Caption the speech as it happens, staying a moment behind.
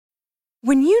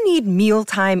When you need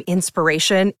mealtime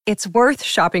inspiration, it's worth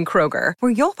shopping Kroger,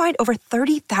 where you'll find over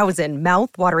 30,000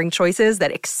 mouth-watering choices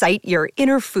that excite your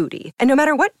inner foodie. And no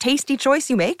matter what tasty choice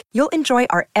you make, you'll enjoy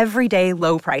our everyday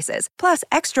low prices, plus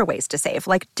extra ways to save,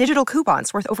 like digital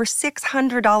coupons worth over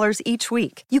 $600 each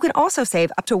week. You can also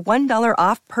save up to $1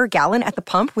 off per gallon at the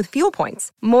pump with fuel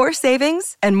points. More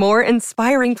savings and more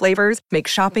inspiring flavors make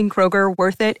shopping Kroger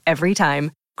worth it every time.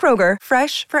 Kroger,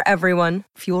 fresh for everyone.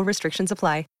 Fuel restrictions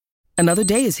apply. Another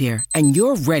day is here, and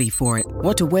you're ready for it.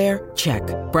 What to wear? Check.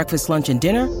 Breakfast, lunch, and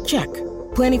dinner? Check.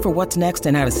 Planning for what's next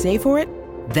and how to save for it?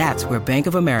 That's where Bank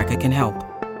of America can help.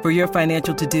 For your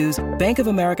financial to-dos, Bank of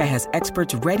America has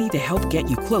experts ready to help get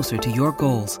you closer to your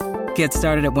goals. Get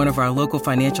started at one of our local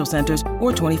financial centers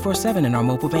or 24/7 in our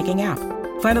mobile banking app.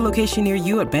 Find a location near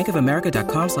you at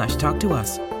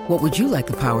bankofamerica.com/talktous. What would you like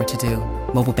the power to do?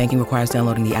 Mobile banking requires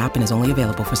downloading the app and is only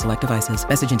available for select devices.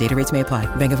 Message and data rates may apply.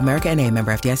 Bank of America N.A.,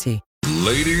 member FDIC.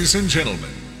 Ladies and gentlemen,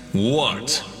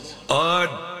 what a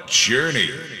journey.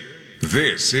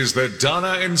 This is the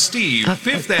Donna and Steve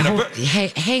 5th anniversary.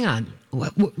 Hey, hang on.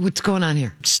 What's going on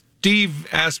here? Steve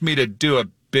asked me to do a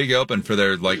big open for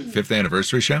their 5th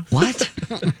anniversary show. What?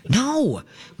 No,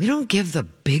 we don't give the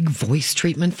big voice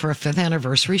treatment for a 5th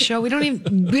anniversary show. We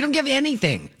don't give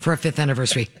anything for a 5th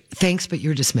anniversary. Thanks, but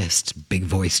you're dismissed, big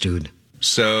voice dude.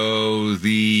 So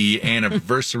the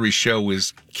anniversary show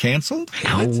is canceled?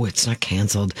 No, it's not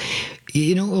canceled.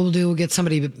 You know what we'll do? We'll get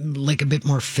somebody a bit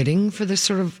more fitting for this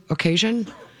sort of occasion.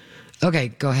 Okay,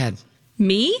 go ahead.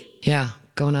 Me? Yeah,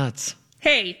 go nuts.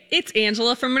 Hey, it's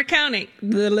Angela from accounting.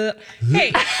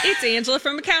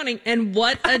 And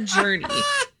what a journey.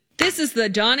 This is the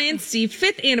Donna and Steve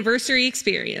 5th anniversary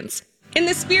experience. In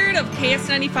the spirit of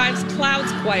KS95's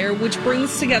Clouds Choir, which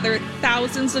brings together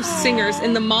thousands of singers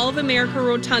in the Mall of America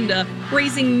Rotunda,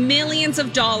 raising millions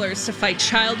of dollars to fight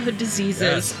childhood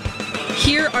diseases. Yes.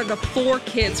 Here are the 4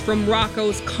 kids from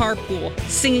Rocco's Carpool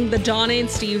singing the Donna and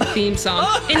Steve theme song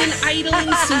in an idling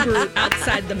Subaru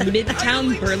outside the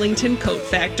Midtown Burlington Coat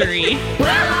Factory. Well,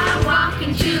 I walk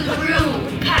into the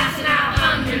room, passing out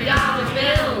 $100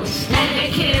 bills, and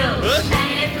it kills,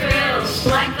 and it thrills,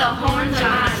 like the horns on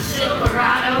my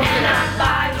Silverado, and I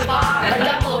buy the bar, a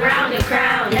double round of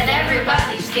Crown, and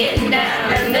everybody's getting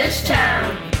down, and this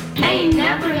town ain't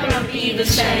never gonna be the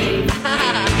same. Cause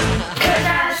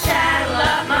I saddle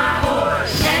up my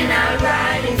horse, and I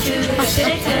ride into the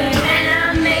city, and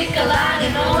I make a lot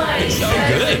of noise,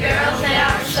 cause the girls, they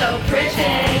are so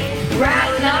pretty,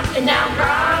 riding up and down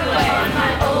Broadway on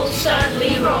my old son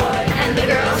Leroy, and the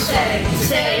girls say,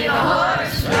 save a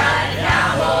horse, ride a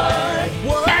cowboy.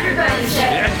 Everybody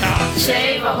say,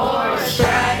 save a horse,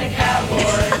 ride a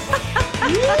cowboy.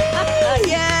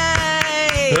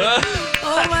 Yay!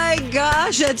 Oh my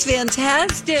gosh, that's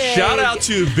fantastic. Shout out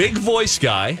to Big Voice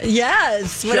Guy.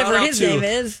 Yes, whatever his name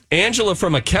is. Angela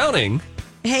from accounting.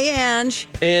 Hey, Ange.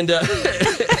 And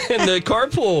the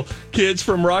Carpool kids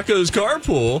from Rocco's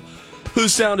Carpool, who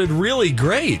sounded really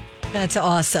great. That's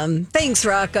awesome. Thanks,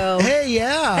 Rocco. Hey,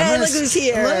 yeah. Hey, look who's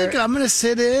here. Look, I'm going to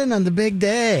sit in on the big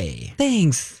day.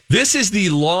 Thanks. This is the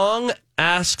long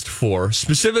asked for,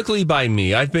 specifically by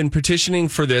me. I've been petitioning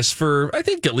for this for, I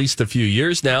think, at least a few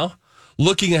years now.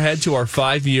 Looking ahead to our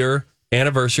 5-year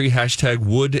anniversary,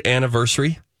 #wood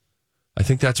anniversary. I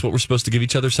think that's what we're supposed to give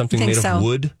each other, something made of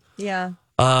wood. Yeah.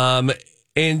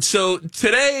 And so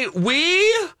today we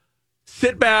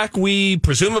sit back, we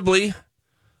presumably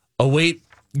await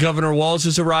Governor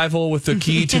Walz's arrival with the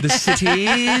key to the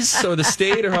cities or the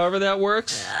state or however that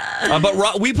works.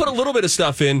 But we put a little bit of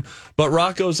stuff in, but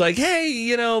Rocco's like,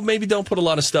 hey, maybe don't put a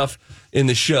lot of stuff in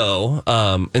the show.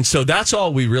 And so that's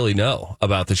all we really know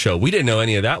about the show. We didn't know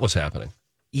any of that was happening.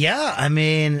 Yeah, I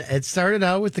mean, it started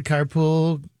out with the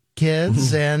Carpool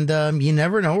kids, and you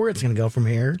never know where it's going to go from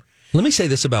here. Let me say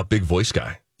this about Big Voice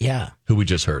Guy. Yeah. Who we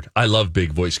just heard. I love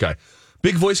Big Voice Guy.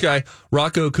 Big Voice Guy,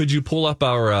 Rocco, could you pull up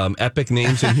our Epic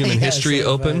Names in Human History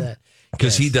open?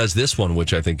 Because he does this one,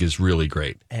 which I think is really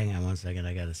great. Hang on one second.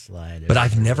 I got to slide. But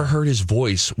I've never heard his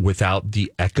voice without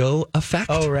the echo effect.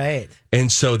 Oh, right.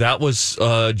 And so that was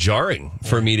jarring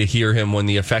for me to hear him when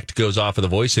the effect goes off of the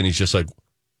voice and he's just like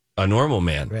a normal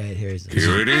man. Right, here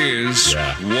it is.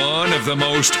 Yeah. One of the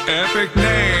most epic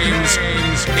names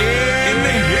in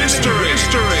history.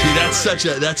 See,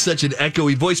 that's such an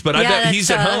echoey voice, but I bet he's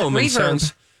at home and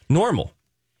sounds normal.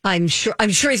 I'm sure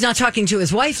he's not talking to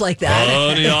his wife like that.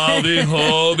 Honey, I'll be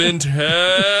home in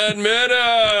 10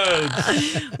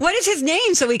 minutes. What is his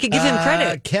name so we could give him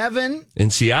credit? Kevin. In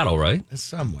Seattle, right?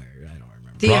 Somewhere. I don't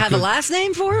remember. Do you have a Rocco- last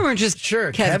name for him or just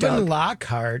Sure, Kev Kevin Dog?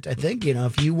 Lockhart. I think,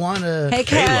 if you want to Hey,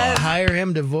 Kev. hire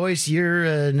him to voice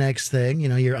your next thing,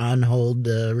 your on hold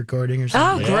recording or Oh,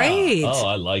 something. great. Oh,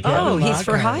 I like Oh, it. he's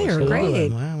for hire.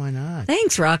 Great. Well, why not?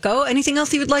 Thanks, Rocco. Anything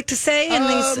else you would like to say in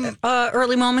these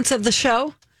early moments of the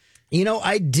show?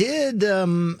 I did.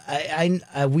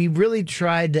 We really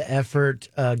tried to effort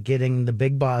getting the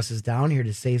big bosses down here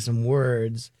to say some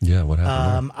words. Yeah, what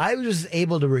happened? I was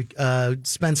able to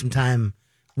spend some time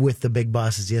with the big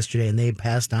bosses yesterday, and they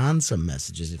passed on some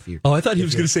messages. I thought he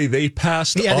was going to say they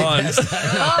passed Yeah, on. they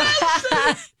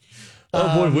passed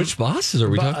Oh boy, which bosses are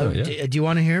we talking about? Yeah. Do you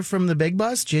want to hear from the big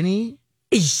boss, Ginny?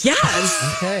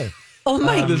 Yes. Okay. Oh,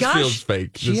 my This gosh. feels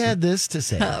fake. She had this to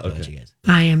say about you guys.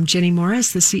 I am Jenny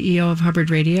Morris, the CEO of Hubbard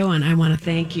Radio, and I want to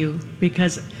thank you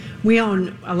because we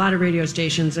own a lot of radio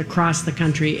stations across the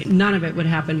country. None of it would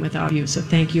happen without you, so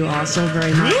thank you all so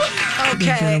very much.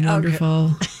 Okay. They're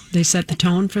wonderful. They set the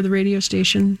tone for the radio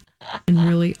station and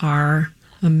really are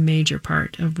a major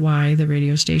part of why the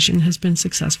radio station has been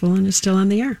successful and is still on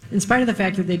the air. In spite of the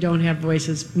fact that they don't have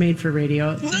voices made for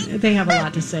radio, they have a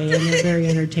lot to say and they're very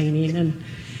entertaining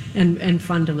and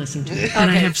fun to listen to.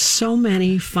 And I have so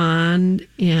many fond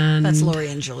and That's Lori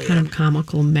and Julia. kind of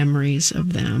comical memories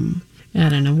of them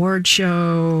at an award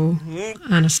show,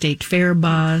 on a state fair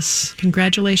bus.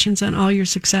 Congratulations on all your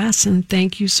success, and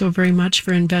thank you so very much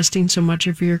for investing so much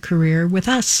of your career with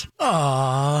us.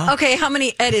 Aww. Okay, how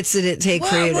many edits did it take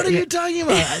for you? What are you talking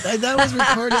about? That was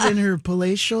recorded in her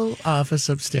palatial office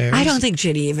upstairs. I don't think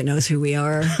Ginny even knows who we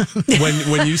are.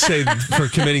 when you say for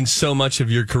committing so much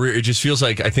of your career, it just feels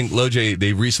like I think Loj,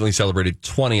 they recently celebrated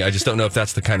 20. I just don't know if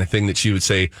that's the kind of thing that she would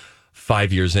say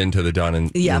 5 years into the Don and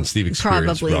Steve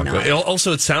experience. probably Bronco. not.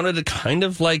 Also, it sounded kind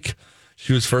of like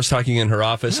she was first talking in her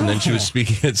office and then she was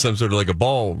speaking at some sort of like a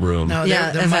ballroom. No,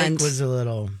 Yeah, the mic event. was a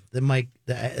little. The mic.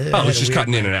 Oh, it's just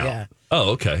cutting in and out. Yeah.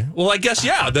 Oh, okay. Well, I guess,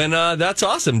 yeah, then that's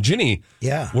awesome. Ginny,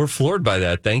 Yeah. we're floored by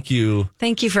that. Thank you.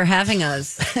 Thank you for having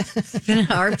us. It's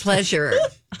been our pleasure.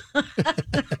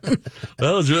 That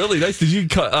was really nice. Did you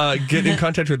get in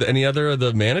contact with any other of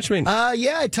the management?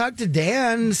 Yeah, I talked to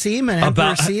Dan Seaman,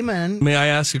 Emperor Seaman. May I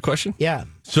ask a question? Yeah.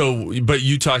 So, but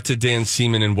you talked to Dan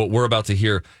Seaman, and what we're about to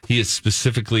hear, he is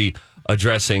specifically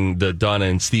addressing the Donna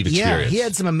and Steve Yeah, experience. he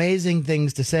had some amazing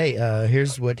things to say.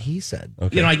 Here's what he said.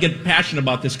 Okay. I get passionate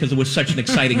about this because it was such an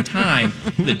exciting time.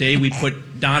 The day we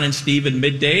put Don and Steve in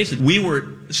middays, we were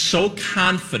so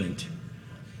confident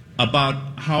about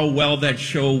how well that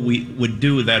show we would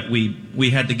do that we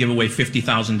had to give away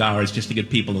 $50,000 just to get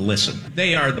people to listen.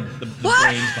 They are the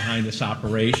brains behind this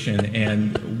operation,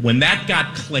 and when that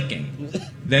got clicking,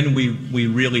 then we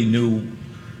really knew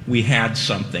we had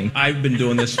something. I've been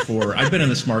in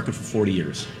this market for 40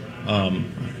 years.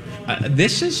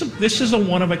 This is a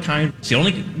one of a kind. It's the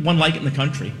only one like it in the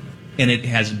country, and it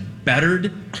has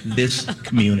bettered this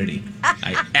community.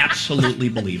 I absolutely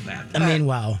believe that. I mean,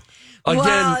 wow. Again,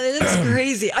 wow, that's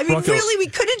crazy. I mean, Rocco, really,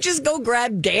 we couldn't just go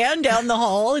grab Dan down the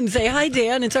hall and say, hi,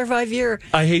 Dan, it's our 5-year.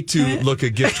 I hate to look a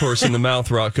gift horse in the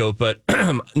mouth, Rocco, but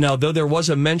now, though there was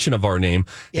a mention of our name,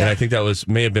 and I think that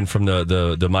may have been from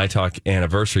the My Talk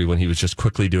anniversary when he was just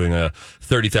quickly doing a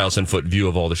 30,000-foot view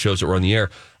of all the shows that were on the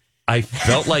air. I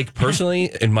felt like,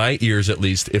 personally, in my ears at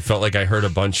least, it felt like I heard a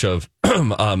bunch of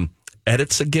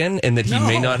edits again, and that he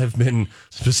may not have been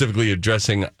specifically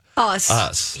addressing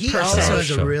us. He also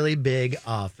has a really big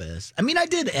office. I mean, I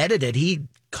did edit it. He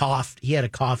coughed. He had a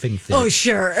coughing fit. Oh,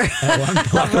 sure. At one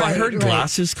point. Rocco, I heard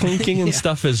glasses clinking and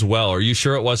stuff as well. Are you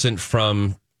sure it wasn't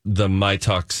from the My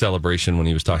Talk celebration when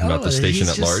he was talking about the station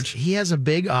at large? He has a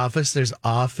big office. There's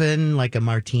often like a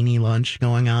martini lunch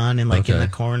going on in in the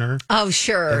corner. Oh,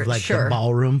 sure. Of the sure.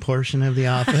 ballroom portion of the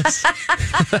office.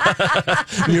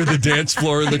 Near the dance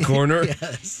floor in the corner?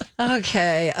 Yes.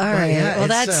 Okay. All right. yeah, well,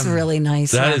 it's, that's really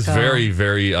nice. That is Rocco. very,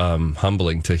 very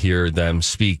humbling to hear them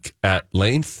speak at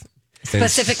length.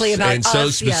 Specifically about and so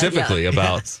us. specifically Yeah.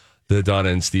 about the Donna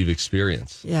and Steve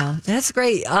experience. Yeah, that's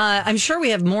great. I'm sure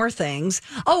we have more things.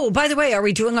 Oh, by the way, are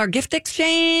we doing our gift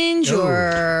exchange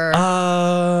or?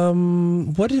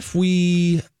 What if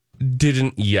we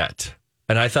didn't yet?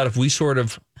 And I thought if we sort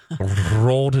of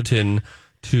rolled it in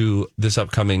to this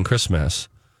upcoming Christmas,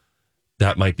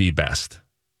 that might be best.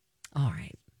 All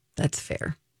right, that's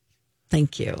fair.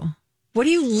 Thank you. What are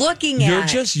you looking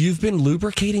at? You've been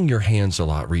lubricating your hands a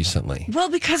lot recently. Well,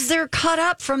 because they're cut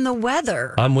up from the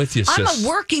weather. I'm with you, sis. I'm a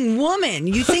working woman.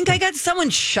 You think I got someone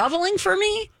shoveling for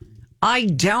me? I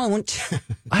don't.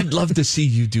 I'd love to see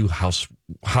you do house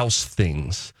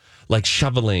things like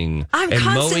shoveling I'm and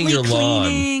constantly mowing your lawn.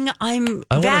 cleaning. I'm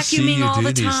I wanna see vacuuming you all do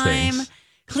the these time, things.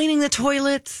 cleaning the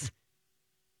toilets.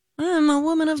 I'm a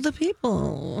woman of the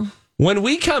people. When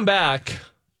we come back,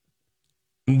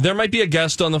 there might be a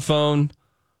guest on the phone.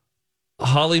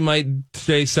 Holly might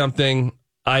say something.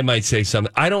 I might say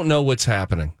something. I don't know what's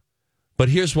happening. But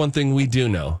here's one thing we do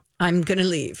know. I'm going to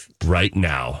leave. Right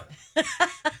now.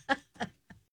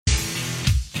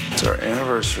 It's our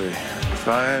anniversary.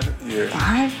 5 years.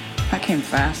 5? That came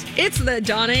fast. It's the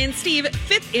Donna and Steve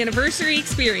 5th anniversary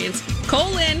experience. :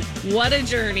 what a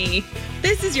journey.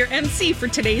 This is your MC for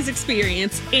today's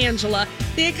experience, Angela,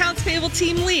 the accounts payable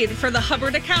team lead for the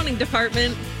Hubbard Accounting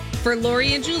Department. For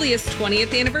Lori and Julia's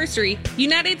 20th anniversary,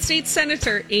 United States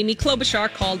Senator Amy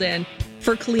Klobuchar called in.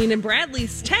 For Colleen and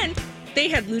Bradley's 10th, they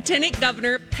had Lieutenant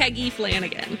Governor Peggy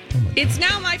Flanagan. It's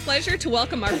now my pleasure to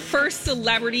welcome our first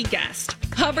celebrity guest,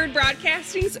 Hubbard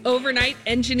Broadcasting's overnight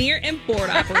engineer and board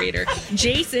operator,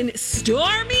 Jason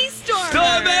Stormy Stormer.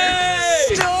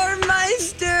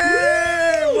 Stormmeister!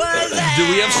 What's that? Do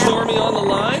we have Stormy on the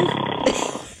line?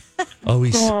 Oh,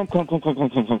 he's...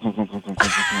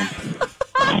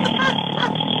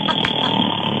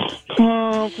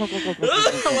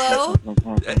 Hello?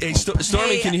 Hey,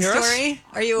 Stormy, can you hear Story, us?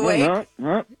 are you awake?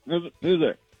 Who's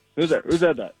there? Who's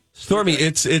that? Stormy,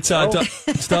 it's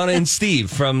Donna and Steve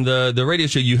from the radio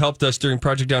show. You helped us during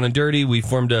Project Down and Dirty. We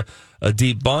formed a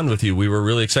deep bond with you. We were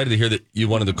really excited to hear that you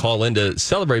wanted to call in to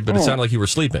celebrate, but it sounded like you were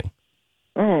sleeping.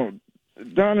 Oh,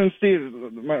 Don and Steve.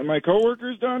 My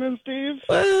coworkers, Don and Steve?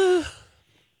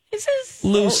 Is this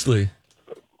Loosely.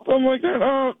 Something like that.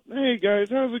 Oh, hey, guys.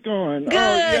 How's it going? good?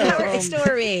 Oh, yeah, How are you,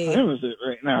 Story? What time is it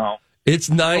right now? It's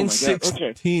God,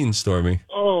 9:16, Stormy.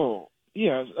 Oh,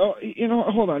 yes. Oh,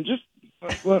 hold on. Just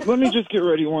let me just get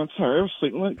ready one. Sorry, I was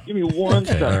sleeping. Give me one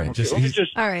second. All right. Okay, let me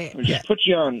just, All right. let me just put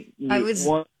you on mute. I was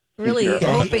one. really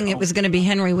hoping it was going to be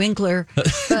Henry Winkler.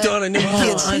 Donna, no, you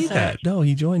can't say that. No,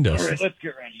 he joined us. All right, let's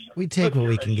get ready. We take what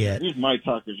we can get. These my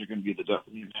talkers are going to be the death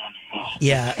of me, man. Oh,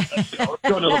 Yeah. let's go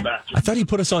to the bathroom. I thought he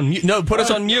put us on mute. No, put us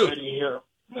on mute. Ready here.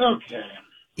 Okay.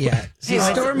 Yeah. See,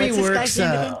 Hey, Stormy what's this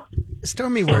guy's works.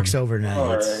 Stormy works overnight.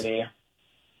 Alrighty.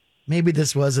 Maybe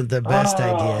this wasn't the best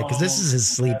idea because this is his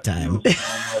sleep time. Okay,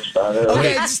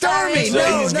 Okay, Stormy, So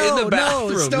no, he's in no, the no,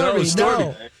 bathroom. Stormy,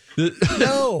 Stormy.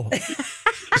 no.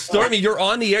 Stormy, you're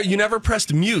on the air. You never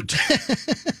pressed mute.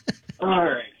 All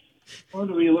right. What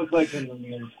do we look like in the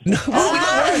mirror? No,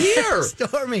 we're here.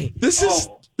 Stormy. This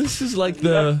is like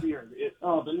the. neck beard.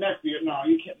 The neck beard. No,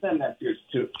 you can't. That neck beard's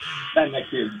too. That neck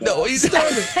beard's bad. No, he's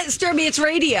Stormy, it's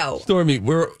radio. Stormy,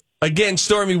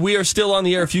 Stormy, we are still on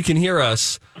the air if you can hear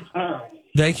us. All right.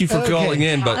 Thank you for Okay. calling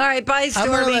in. All But right, bye, I'm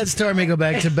going to Stormy. let Stormy go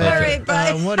back to bed. All right,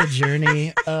 bye. What a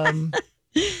journey.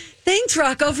 Thanks,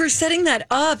 Rocco, for setting that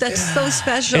up. That's so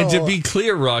special. and to be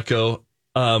clear, Rocco,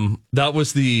 that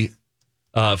was the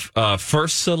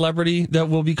first celebrity that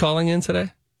will be calling in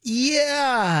today.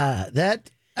 Yeah,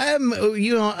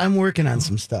 I'm working on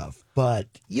some stuff, but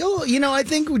I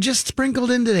think we just sprinkled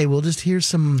in today. We'll just hear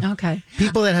some Okay.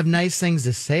 people that have nice things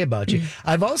to say about you.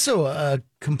 I've also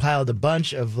compiled a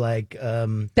bunch of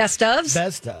Best ofs?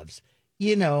 best ofs,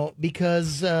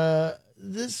 because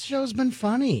this show's been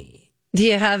funny. Do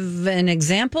you have an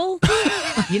example?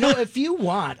 If you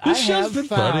want, I This show's have been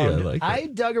funny. found. I like it. I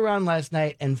dug around last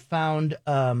night and found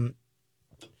the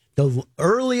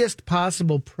earliest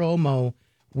possible promo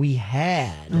we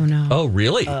had. Oh, no. Oh,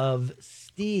 really? Of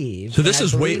Steve. So this And I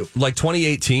is believe, like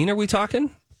 2018. Are we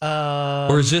talking?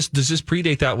 Or does this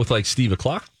predate that with like Steve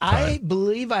o'clock? I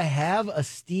believe I have a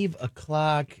Steve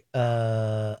o'clock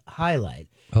highlight.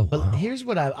 Oh, But wow. here's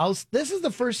what this is the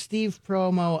first Steve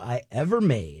promo I ever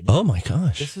made. Oh my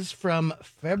gosh. This is from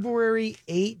February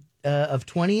 8th of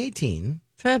 2018.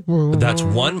 That's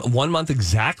one month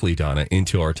exactly, Donna,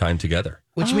 into our time together.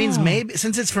 Which means maybe,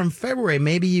 since it's from February,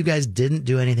 maybe you guys didn't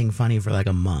do anything funny for like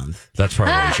a month. That's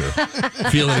probably true.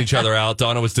 Feeling each other out.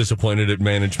 Donna was disappointed at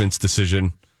management's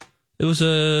decision. It was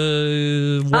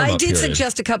a warm-up I did period.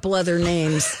 suggest a couple other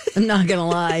names. I'm not going to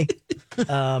lie.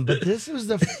 But this was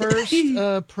the first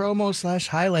promo /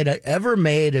 highlight I ever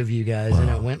made of you guys, and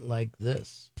it went like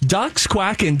this. Ducks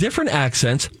quack in different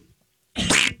accents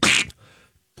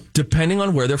depending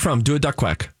on where they're from. Do a duck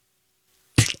quack.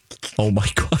 Oh my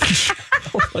gosh.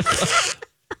 Oh my gosh.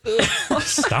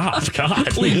 Stop. God.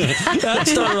 Please. That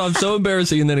started off so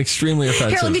embarrassing and then extremely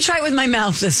offensive. Here, let me try it with my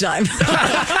mouth this time.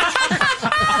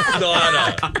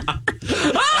 Donna.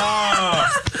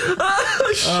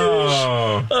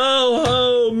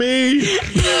 Oh, me.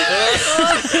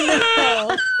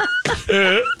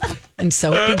 And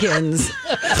so it begins.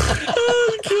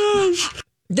 Oh, gosh.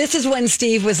 This is when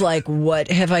Steve was like, what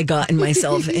have I gotten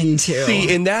myself into?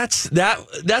 See, and that's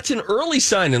an early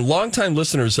sign, and longtime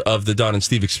listeners of the Don and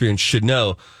Steve experience should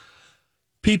know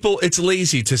people, it's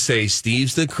lazy to say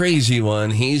Steve's the crazy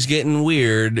one. He's getting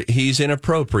weird. He's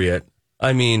inappropriate.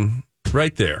 I mean,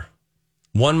 right there.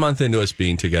 1 month into us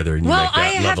being together, and you make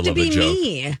that level of a joke.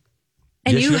 Me.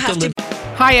 And Yes, you have to.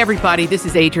 Hi, everybody. This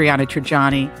is Adriana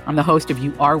Trajani. I'm the host of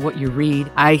You Are What You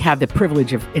Read. I have the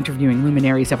privilege of interviewing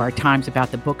luminaries of our times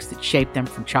about the books that shaped them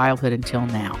from childhood until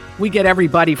now. We get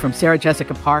everybody from Sarah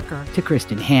Jessica Parker to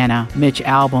Kristen Hanna, Mitch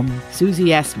Albom, Susie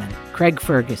Essman, Craig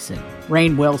Ferguson,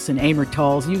 Rainn Wilson, Amor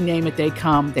Tolls, you name it, they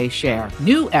come, they share.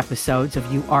 New episodes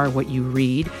of You Are What You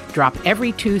Read drop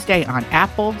every Tuesday on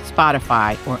Apple,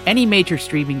 Spotify, or any major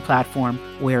streaming platform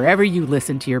wherever you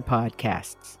listen to your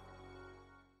podcasts.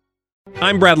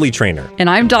 I'm Bradley Trainer. And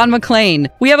I'm Don McClain.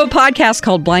 We have a podcast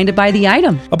called Blinded by the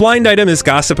Item. A blind item is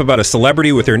gossip about a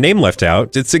celebrity with their name left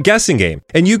out. It's a guessing game,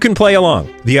 and you can play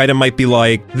along. The item might be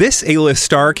like, this A-list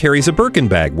star carries a Birkin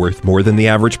bag worth more than the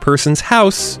average person's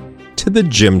house to the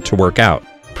gym to work out.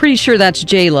 Pretty sure that's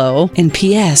J-Lo. And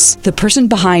P.S. the person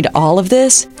behind all of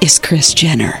this is Kris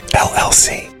Jenner,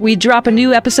 LLC. We drop a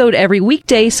new episode every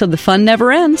weekday so the fun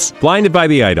never ends. Blinded by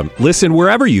the Item. Listen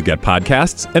wherever you get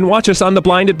podcasts and watch us on the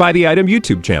Blinded by the Item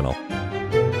YouTube channel.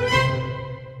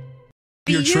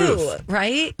 Your truth.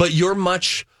 Right? But you're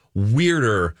much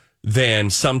weirder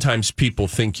than sometimes people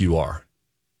think you are.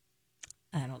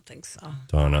 I don't think so.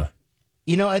 Donna.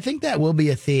 You know, I think that will be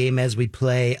a theme as we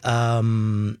play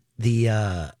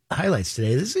the highlights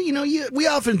today. This is, we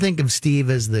often think of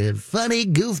Steve as the funny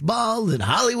goofball that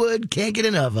Hollywood can't get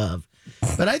enough of.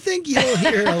 But I think you'll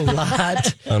hear a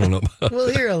lot. I don't know. We'll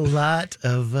hear a lot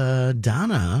of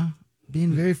Donna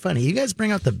being very funny. You guys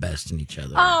bring out the best in each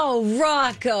other. Oh,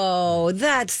 Rocco,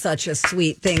 that's such a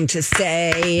sweet thing to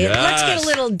say. Yes. Let's get a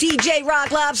little DJ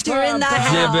Rock Lobster in the house.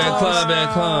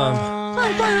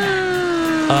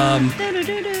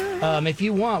 If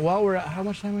you want, how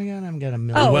much time we got? I've got a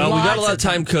million. Well, we got a lot of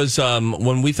time because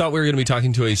when we thought we were going to be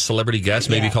talking to a celebrity guest,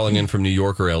 maybe calling in from New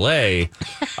York or L.A.,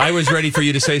 I was ready for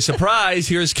you to say, surprise,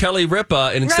 here's Kelly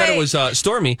Ripa. And instead it was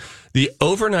Stormy, the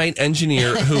overnight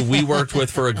engineer who we worked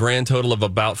with for a grand total of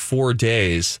about 4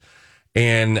 days.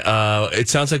 And it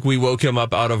sounds like we woke him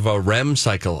up out of a REM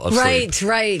cycle of sleep.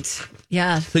 Right.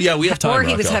 Yeah. So, yeah, we have time, Or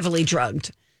he was Rocco. heavily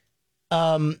drugged.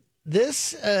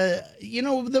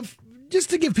 Just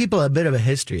to give people a bit of a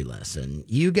history lesson,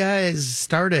 you guys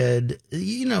started,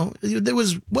 there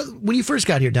was, when you first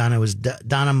got here, Donna, was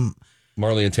Donna,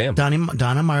 Marley and Tam.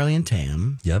 Donna, Marley, and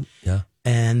Tam. Yep, yeah.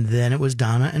 And then it was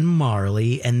Donna and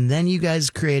Marley. And then you guys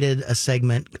created a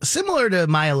segment similar to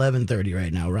my 11:30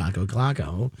 right now, Rocco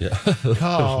Clocko,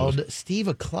 called Steve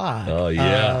O'Clock. Oh,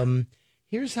 yeah.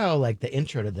 Here's how, the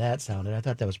intro to that sounded. I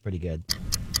thought that was pretty good.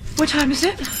 What time is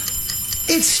it?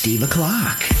 It's Steve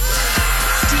O'Clock.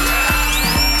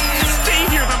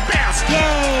 Steve, you're the best!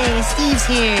 Yay, Steve's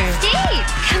here. Steve,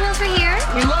 come over here.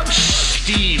 We love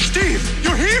Steve. Steve,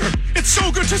 you're here. It's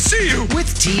so good to see you. With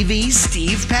TV's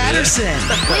Steve Patterson.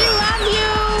 We love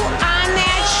you on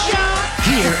that show.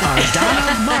 Here are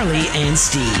Donna, Marley, and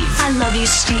Steve. I love you,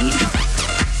 Steve.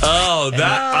 Oh,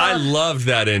 I loved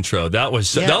that intro. That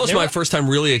was my first time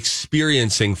really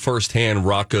experiencing firsthand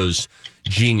Rocco's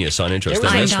genius on intros.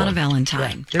 I'm Donna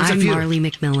Valentine. Yeah, I'm Marley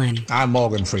McMillan. I'm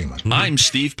Morgan Freeman. I'm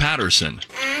Steve Patterson.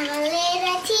 I'm a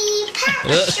little teapot.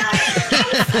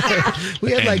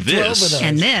 We had 12 of those.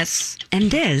 And this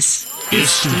is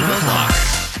Steve O'Clock.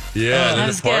 Yeah, that the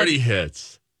was party good.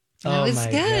 hits. That was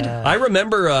good. God. I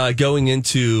remember going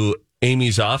into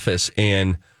Amy's office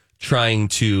and trying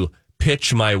to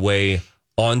pitch my way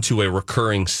onto a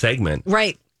recurring segment.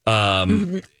 Right.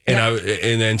 And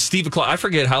then Steve O'Clock, I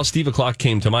forget how Steve O'Clock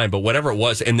came to mind, but whatever it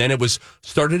was. And then it was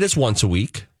started as once a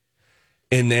week.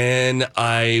 And then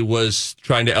I was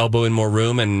trying to elbow in more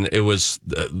room. And it was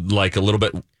a little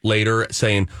bit later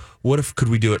saying, could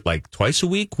we do it twice a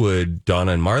week? Would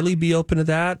Donna and Marley be open to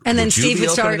that? And then Would you Steve be would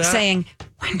open to start that? saying,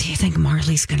 when do you think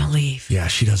Marley's going to leave? Yeah,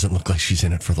 she doesn't look like she's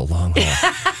in it for the long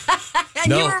haul.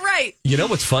 And you were right. You know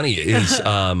what's funny is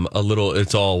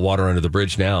it's all water under the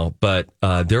bridge now, but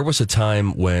there was a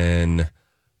time when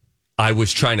I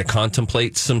was trying to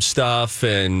contemplate some stuff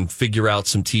and figure out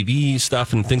some TV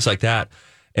stuff and things like that.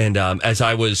 And as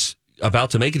I was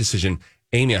about to make a decision,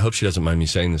 Amy, I hope she doesn't mind me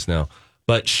saying this now,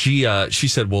 but she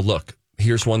said, well, look,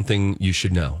 here's one thing you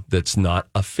should know that's not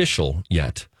official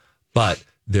yet, but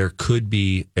there could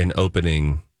be an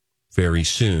opening very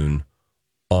soon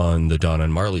on the Donna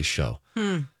and Marley show.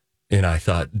 And I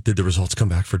thought, did the results come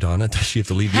back for Donna? Does she have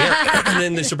to leave the air?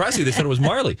 And then surprisingly, they said it was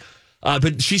Marley.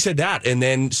 But she said that. And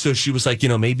then so she was like,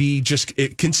 maybe just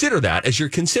consider that. As you're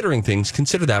considering things,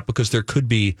 consider that because there could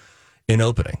be an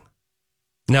opening.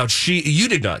 Now, you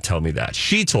did not tell me that.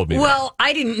 She told me that. Well,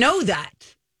 I didn't know that.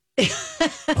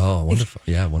 Oh, wonderful.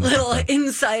 Yeah, wonderful. Little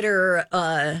insider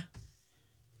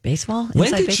baseball. When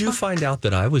Inside did baseball? you find out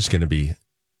that I was going to be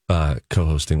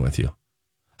co-hosting with you?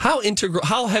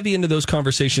 How heavy into those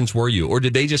conversations were you? Or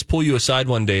did they just pull you aside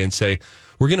one day and say,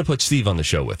 we're going to put Steve on the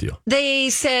show with you?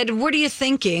 They said, what are you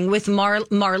thinking? With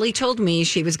Marley told me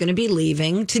she was going to be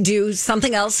leaving to do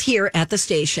something else here at the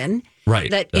station. Right.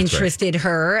 That interested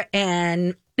her.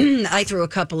 And I threw a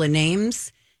couple of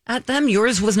names at them.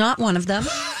 Yours was not one of them.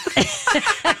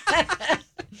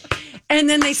 And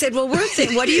then they said, well,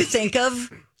 what do you think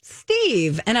of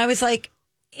Steve? And I was like,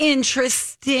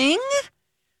 interesting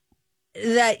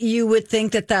that you would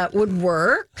think that would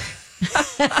work.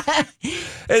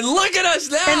 And look at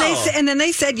us now. And then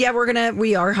they said, yeah,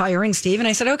 we are hiring Steve. And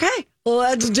I said, okay,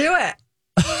 let's do it.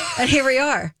 And here we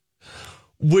are.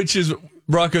 Which is,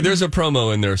 Rocco, there's a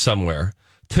promo in there somewhere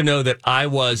to know that I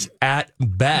was at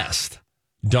best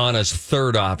Donna's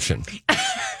third option.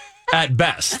 At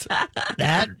best.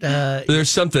 There's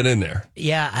something in there.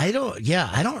 I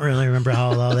don't really remember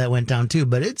how all that went down too,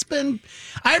 but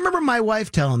I remember my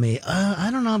wife telling me, I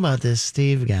don't know about this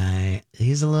Steve guy.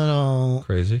 He's a little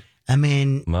crazy. I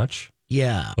mean, much?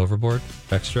 Yeah. Overboard?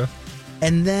 Extra?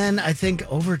 And then I think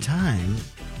over time,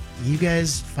 you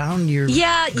guys found your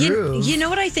groove. You know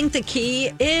what I think the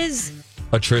key is?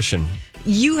 Attrition.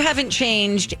 You haven't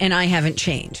changed and I haven't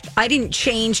changed. I didn't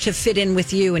change to fit in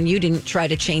with you and you didn't try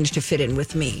to change to fit in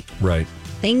with me. Right.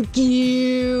 Thank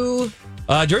you.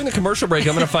 During the commercial break,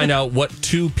 I'm going to find out what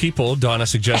two people Donna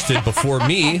suggested before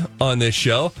me on this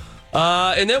show.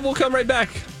 And then we'll come right back.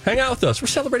 Hang out with us. We're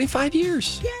celebrating 5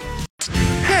 years. Yeah.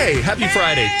 Hey, happy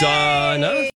Friday,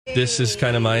 Donna. This is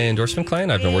kind of my endorsement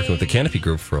client. I've been working with the Canopy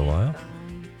Group for a while.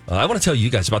 I want to tell you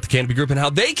guys about the Canopy Group and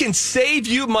how they can save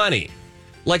you money.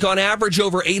 Like on average,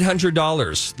 over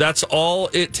 $800. That's all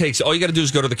it takes. All you got to do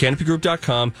is go to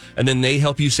thecanopygroup.com and then they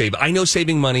help you save. I know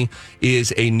saving money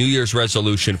is a New Year's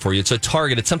resolution for you. It's a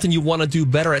target. It's something you want to do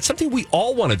better at, something we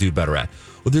all want to do better at.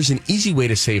 Well, there's an easy way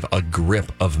to save a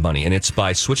grip of money, and it's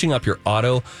by switching up your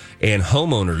auto and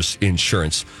homeowners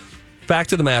insurance.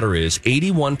 Fact of the matter is,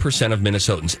 81% of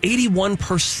Minnesotans,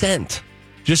 81%,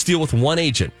 just deal with one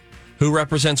agent who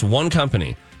represents one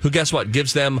company, who, guess what,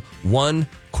 gives them one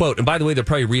quote. And by the way, they're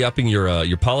probably re-upping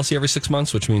your policy every 6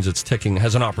 months, which means it's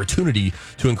has an opportunity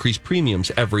to increase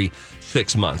premiums every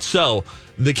 6 months. So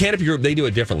the Canopy Group, they do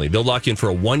it differently. They'll lock you in for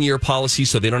a 1-year policy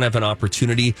so they don't have an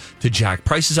opportunity to jack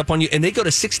prices up on you. And they go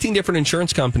to 16 different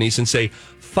insurance companies and say,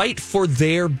 fight for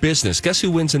their business. Guess who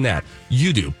wins in that?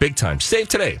 You do. Big time. Save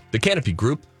today.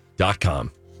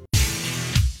 thecanopygroup.com.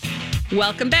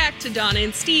 Welcome back to Donna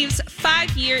and Steve's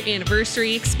 5-year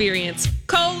anniversary experience.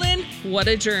 What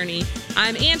a journey.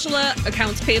 I'm Angela,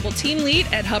 Accounts Payable Team Lead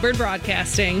at Hubbard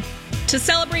Broadcasting. To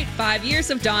celebrate 5 years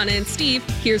of Donna and Steve,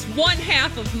 here's one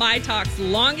half of My Talk's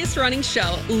longest running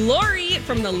show, Lori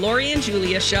from the Lori and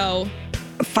Julia Show.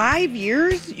 5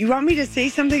 years? You want me to say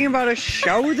something about a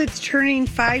show that's turning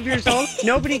 5 years old?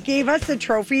 Nobody gave us a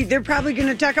trophy. They're probably going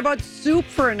to talk about soup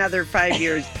for another 5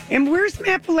 years. And where's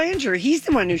Matt Belanger? He's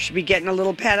the one who should be getting a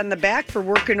little pat on the back for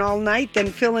working all night,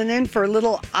 then filling in for a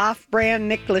little off-brand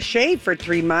Nick Lachey for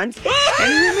 3 months.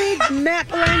 And who made Matt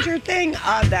Belanger thing?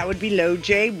 That would be Low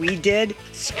J. We did.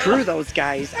 Screw those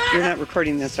guys. You're not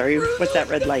recording this, are you? What's that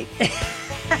red light?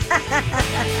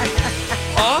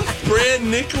 Off-brand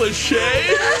Nick Lachey?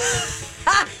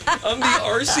 I'm the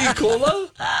RC Cola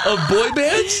of boy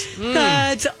bands?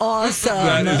 That's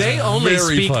awesome. They only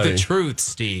speak funny. the truth,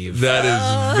 Steve. That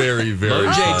is very, very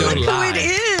funny. Don't lie. It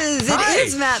is. It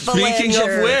is Matt Belanger. Speaking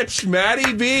of which,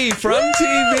 Maddie B from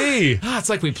TV. It's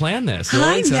like we planned this.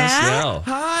 Hi, Joins us Matt. now.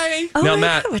 Hi. Oh Now, my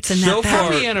Matt, God, what's in so that far,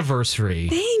 bag? Happy anniversary.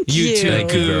 Thank You you. too.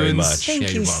 Thank you very goons. much. Thank Yeah,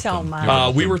 you you're so welcome.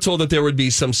 much. we were told that there would be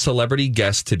some celebrity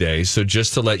guests today. So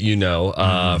just to let you know,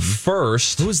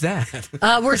 first, Who's that?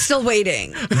 We're still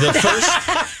waiting. the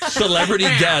first celebrity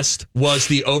guest was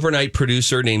the overnight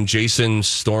producer named Jason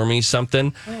Stormy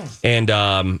something.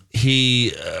 And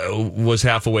he was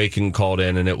half awake and called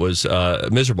in, and it was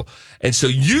miserable. And so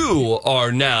you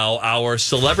are now our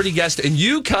celebrity guest, and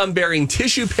you come bearing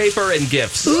tissue paper and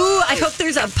gifts. Ooh, I hope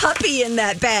there's a puppy in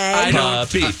that bag.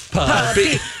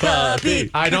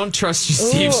 Puppy. I don't trust you,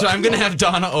 Steve, so I'm going to have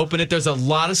Donna open it. There's a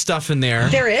lot of stuff in there.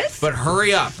 There is? But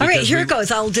hurry up. All right, because here we- it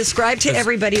goes. I'll describe to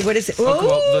everybody what is it. Okay,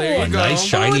 well, there you A go. nice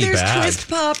shiny there's bag. twist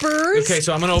poppers. Okay,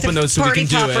 so I'm going to open those so we Party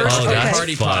can do poppers. it. Oh, that's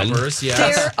Party fun. poppers, yes.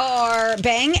 There are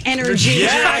Bang Energy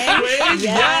Yes, drinks. please,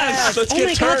 yes. Let's Oh get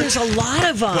my God, there's a lot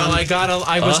of them. Well,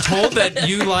 I was told that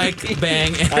you like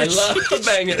Bang Energy. I love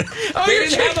Bang Energy. They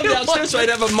didn't have them downstairs, so I'd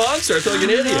have a monster. I feel like an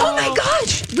idiot. Oh my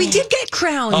gosh, we did get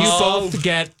crowns. You both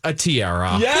get a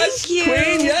tiara. Yes, Thank you.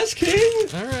 Queen. Yes, King.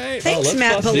 All right. Thanks,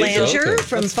 Matt bust these Belanger open.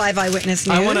 from 5 Eyewitness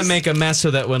News. I want to make a mess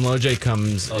so that when Loj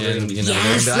comes in,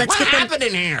 Yes, they're let's what get them- happened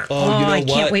in here? Oh, you know I what?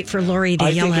 can't wait for Lori to I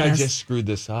yell think at I us. just screwed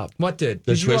this up. What did?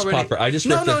 The Did you twist already- popper. I just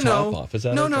ripped the top off. Is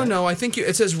that okay? No. I think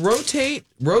it says rotate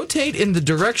in the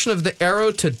direction of the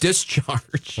arrow to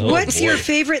discharge. Oh, What's boy. your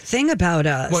favorite thing about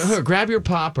us? Well, here, grab your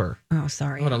popper. Oh,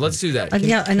 sorry. Hold on, let's do that.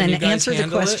 Yeah, and can you then guys answer the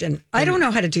handle it? question. I don't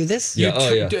know how to do this. Yeah,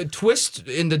 oh, yeah. Twist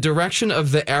in the direction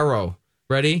of the arrow.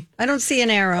 Ready? I don't see an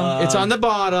arrow. It's on the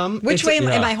bottom. Which It's- way am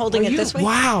yeah. I holding it this way?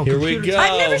 Wow. Here we go.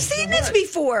 I've never seen this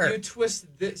before. You twist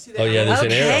this. See that Oh, yeah, there's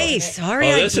an arrow. Okay, sorry.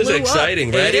 Oh, I this is blew up.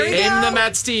 exciting. Ready? Here we go. In the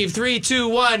Matt Steve. 3, 2,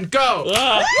 1, go.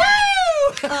 Ah.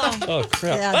 Oh, Oh,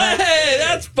 crap. Yeah, that- Hey,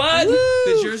 that's fun.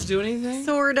 Did yours do anything?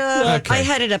 sort of. Okay. I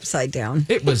had it upside down.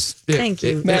 It was. Thank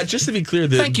you. Matt, just to be clear,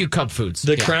 Thank you, Cub Foods.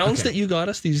 The Yeah, crowns okay. that you got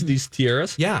us, these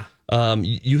tiaras, Yeah.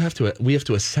 we have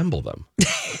to assemble them.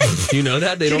 Do you know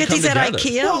that? They Did you don't get come these at together.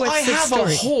 IKEA? Well, What's I the have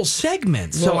story? a whole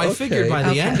segment, so Well, I okay. figured by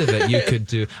the end of it you could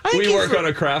do. We work on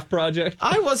a craft project.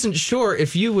 I wasn't sure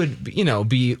if you would,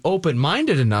 be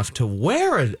open-minded enough to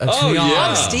wear a Oh, tiara.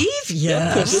 yeah. Steve, Put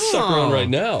yes. this sucker on right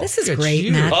now. This is Look at great,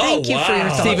 you. Matt. Oh, Thank you for your wow.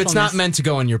 thoughtfulness. Steve, it's not meant to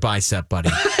go on your bicep, buddy.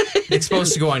 It's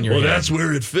supposed to go on your head.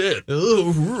 where it fit.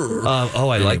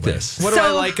 I like this. What do I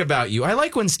So- like about you? I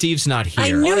like when Steve's not here.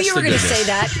 I knew Honest you were to going to goodness. say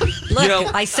that. Look, You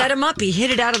know- I set him up. He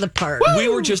hit it out of the park. We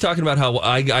were just talking about how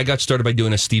I got started by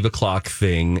doing a Steve O'Clock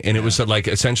thing, and it was like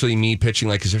essentially me pitching,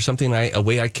 like, is there something a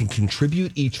way I can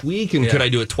contribute each week, and could I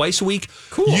do it twice a week?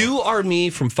 Cool. You are me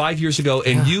from 5 years ago,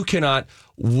 and you cannot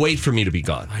wait for me to be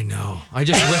gone. I know.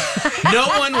 No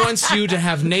one wants you to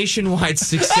have nationwide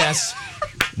success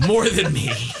more than me.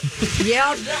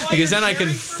 Yeah. Because then I can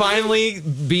finally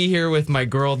be here with my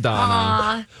girl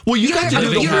Donna. Well, you got to do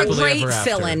the You're a happily great ever after.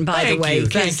 fill-in, by the Thank way. you,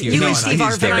 because thank you. You No, and no, Steve are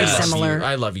he's very awesome. similar.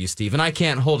 I love you, Steve, and I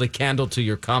can't hold a candle to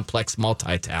your complex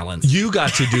multi-talents. You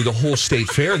got to do the whole state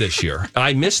fair this year.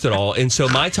 I missed it all, and so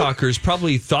my talkers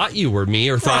probably thought you were me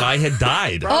or thought I had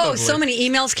died. Oh, so many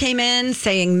emails came in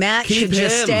saying Matt Keep should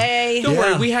just him. stay. Don't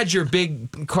worry, we had your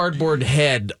big cardboard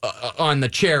head on the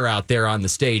chair out there on the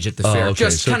stage at the Oh, fair. okay,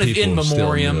 Just so kind of in people still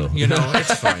memoriam, knew.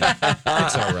 It's fine.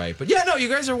 It's all right. But yeah, no, you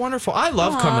guys are wonderful. I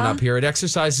love coming up here. It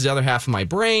exercises the other half of my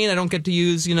brain. I don't get to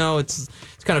use, it's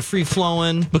kind of free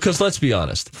flowing, Because let's be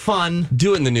honest, fun.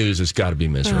 doing the news has got to be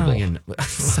miserable.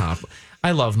 Stop.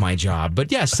 I love my job,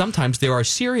 but yes, sometimes there are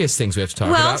serious things we have to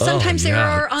talk Well, about. sometimes there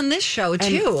yeah. are on this show, And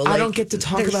too. I Like, don't get to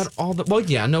talk there's- about all the. Well,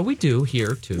 yeah, no, we do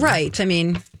here too. Right. I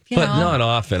mean, But not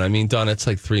often. I mean, Don, it's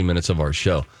like 3 minutes of our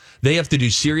show. They have to do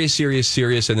serious,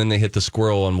 and then they hit the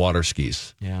squirrel on water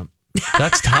skis. Yeah.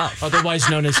 That's tough. Otherwise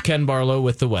known as Ken Barlow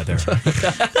with the weather.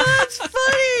 That's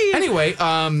funny. Anyway,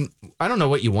 I don't know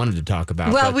what you wanted to talk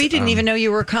about. Well, but, we didn't even know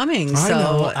you were coming. I So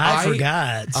know. I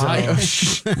forgot.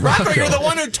 So. Rocco, you're the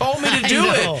one who told me to do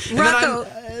know. it. And then Rocco,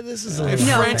 this is I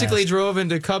frantically drove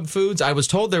into Cub Foods. I was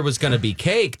told there was going to be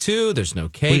cake too. There's no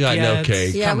cake. We got no yet.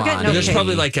 cake. Yeah, Come we got on. no There's cake.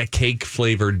 probably like a cake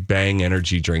flavored Bang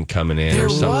energy drink coming in There or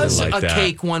something was like a that.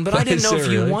 cake one, but I didn't Is know if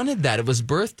there you really? wanted that. It was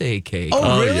birthday cake. Oh,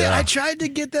 Oh, really? yeah. I tried to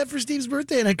get that for Steve's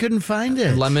birthday and I couldn't find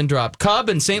it. Lemon drop. Cub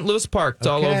in St. Louis Park. It's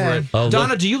all Okay. over it. Oh, Donna,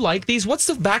 look. do you like these? What's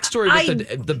the backstory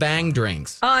with the Bang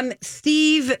drinks?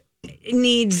 Steve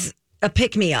needs a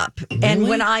pick me up. And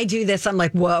when I do this, I'm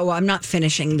like, whoa, I'm not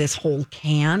finishing this whole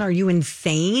can. Are you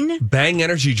insane? Bang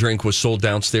energy drink was sold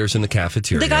downstairs in the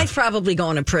cafeteria. The guy's probably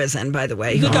going to prison, by the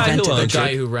way. The who guy who invented owns it. The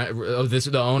guy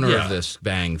who the owner Yeah. of this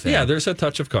Bang thing. Yeah, there's a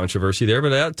touch of controversy there, but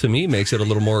that to me makes it a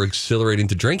little more exhilarating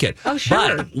to drink it. Oh,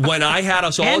 sure. But when I had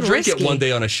us all And drink risky. it one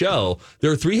day on a show, there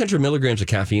are 300 milligrams of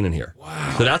caffeine in here.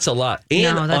 Wow. So that's a lot.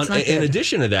 And No, that's not in good.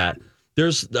 addition to that,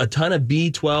 there's a ton of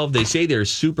B12. They say there's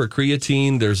super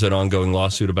creatine. There's an ongoing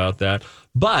lawsuit about that.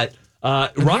 But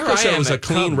Rocco said it was a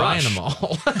clean rush. Them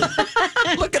all.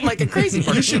 Looking like a crazy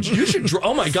person. You should.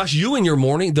 Oh my gosh! You and your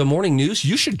morning news.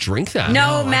 You should drink that.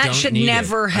 No, I Matt don't should need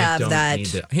never it. I have don't that.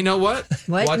 need it. You know what?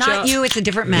 What? Watch Not out. you. It's a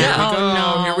different Matt. Here we Oh, go.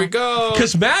 no. Here we go.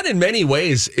 Because Matt, in many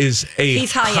ways, is a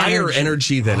He's high higher energy.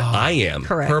 energy than I am.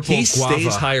 Correct. Purple He guava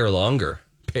stays higher longer.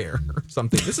 pear or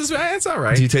something. It's all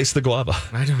right. Do you taste the guava?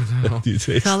 I don't know. Do you taste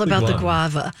It's all about the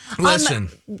guava. Listen.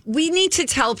 We need to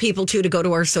tell people too to go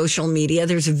to our social media.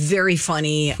 There's a very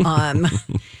funny,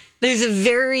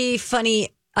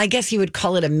 I guess you would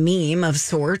call it a meme of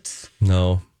sorts.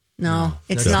 No. No,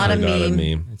 it's That's not a not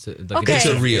meme. It's a, Okay. It's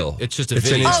a reel. It's just a It's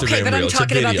an video. Instagram Okay, but I'm reel. It's a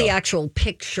talking about video. the actual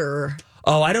picture.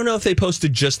 Oh, I don't know if they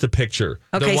posted just the picture.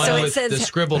 Okay, the one so it with says the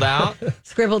scribbled out.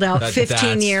 Scribbled out.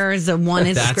 15 years. The one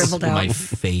is scribbled out. That's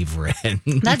my favorite.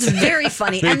 That's very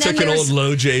funny. They And then took an old there's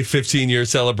Low J 15-year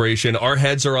celebration. Our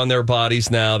heads are on their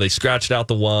bodies now. They scratched out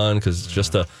the one because it's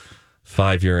just a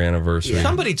 5-year anniversary.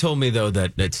 Somebody told me, though,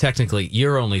 that it's technically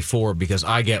you're only 4 because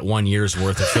I get 1 year's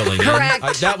worth of filling Correct.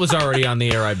 in. That was already on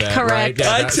the air, I bet. Correct. Right?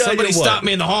 Yeah, I tell somebody you what. stopped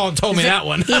me in the hall and told me that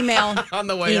one. email. on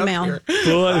the way Email. up here.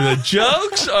 Boy, the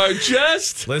jokes are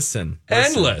just Listen.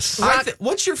 endless.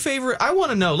 What's your favorite? I want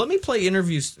to know. Let me play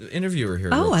interviewer here.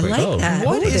 Oh, real I quick. like that.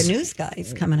 What Ooh, is- the news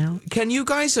guys coming out? Can you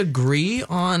guys agree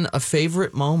on a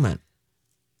favorite moment?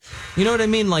 You know what I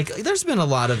mean? Like, there's been a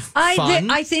lot of fun.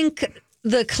 I think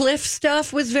the Cliff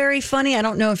stuff was very funny. I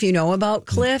don't know if you know about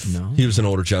Cliff. No. He was an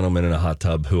older gentleman in a hot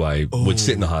tub who I would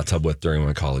sit in the hot tub with during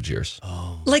my college years.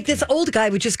 Like this old guy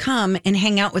would just come and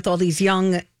hang out with all these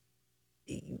young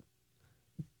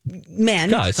men.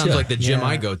 Guys, Sounds yeah. like the gym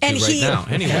I go to And right he- now.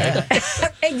 Anyway.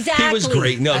 Exactly. He was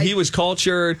great. No, he was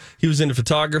cultured. He was into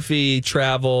photography,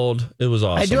 traveled. It was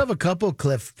awesome. I do have a couple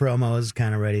Cliff promos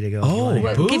kind of ready to go. Oh, if you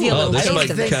want to Well, give you a little this taste might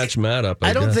of it. catch Matt up.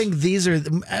 I don't guess. think these are.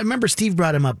 I remember Steve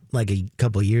brought him up like a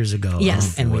couple years ago.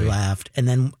 Yes. and we laughed, and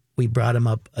then we brought him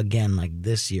up again like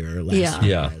this year or last Yeah.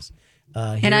 year.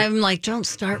 Yeah. And I'm like, don't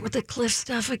start with the Cliff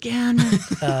stuff again.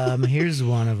 Here's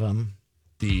one of them.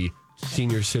 The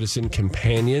senior citizen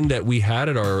companion that we had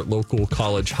at our local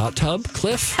college hot tub,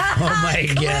 Cliff. Oh my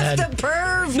god! the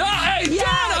perv. No, hey,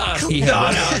 Donna! He had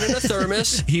wine in a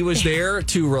thermos. He was there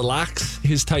to relax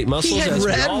his tight muscles. He had as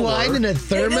we red all wine were. in a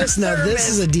thermos. Now this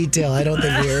is a detail I don't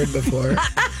think we heard before.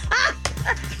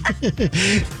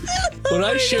 When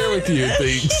I share with you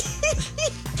things,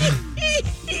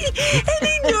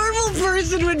 Any normal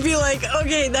person would be like,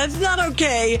 okay, that's not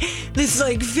okay. This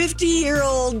like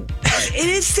 50-year-old in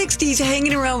his 60s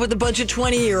hanging around with a bunch of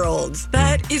 20-year-olds.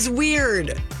 That is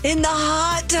weird. In the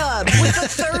hot tub with a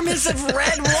thermos of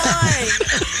red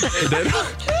wine.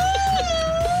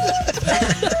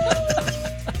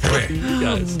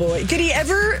 Oh boy. Could he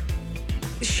ever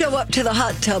show up to the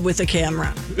hot tub with a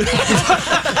camera?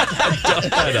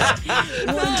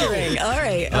 Wondering. All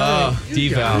right. Oh,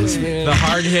 Deval. The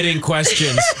hard-hitting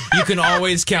questions. You can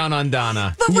always count on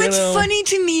Donna. But what's funny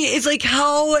to me is like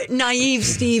how naive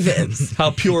Steve is.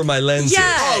 how pure my lens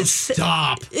Yes. is.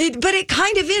 Stop. But it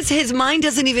kind of is. His mind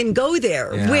doesn't even go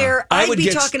there. Yeah. Where I I'd would be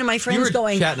get- talking to my you friends were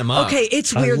going, chatting him up. okay,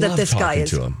 it's I weird that love this guy talking is.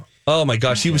 to him. Oh my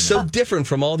gosh, he was so different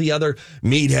from all the other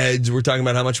meatheads. We're talking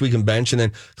about how much we can bench, and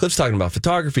then Cliff's talking about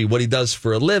photography, what he does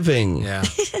for a living. Yeah.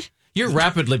 You're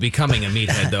rapidly becoming a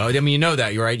meathead, though. I mean, you know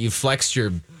that, right? You flexed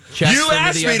your chest. You for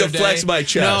asked the me to other day. flex my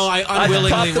chest. No, I unwillingly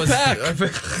popped was. the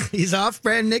pack. He's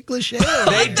off-brand Nick Lachey.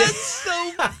 They did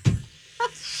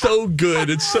so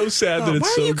good. It's so sad that it's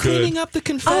Why so are you good. cleaning up the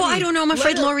confetti? Oh, I don't know. I'm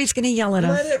afraid Lori's going to yell at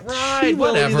us. Let it ride.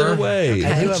 Whatever. Well, either way. I do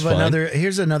That's have fine. another.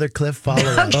 Here's another Cliff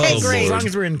follow-up. Okay, Oh, great. As Lord. long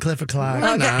as we're in Cliff o'clock.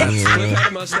 Why not? Cliff had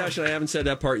a mustache, and I haven't said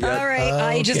that part yet. All right.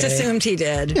 I just Okay. assumed he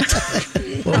did. What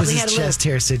was Probably his had a chest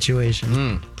hair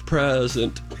situation?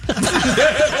 Present.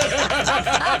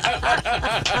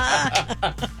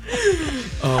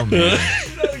 Oh, man.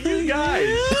 So you guys.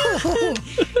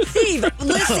 Steve,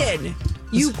 listen.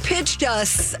 You pitched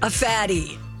us a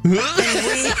fatty. And we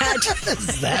had to,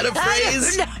 Is that a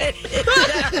phrase?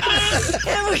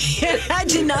 and we had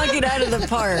to knock it out of the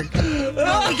park.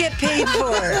 What we get paid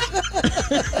for.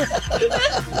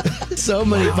 So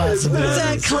many It's possibilities.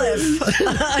 that cliff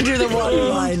under the water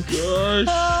line.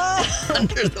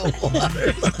 Under the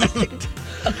water.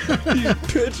 You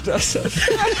pitched us up.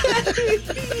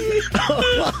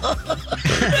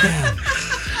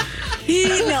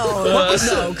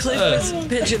 No, Cliff was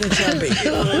pitching a chubby.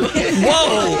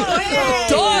 Whoa!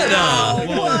 Donna!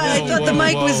 What? I thought the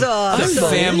mic was off. It's a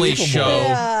family show.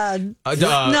 Yeah.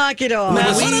 Knock it off.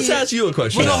 Matt, let us ask you a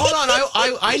question. Well, no, now.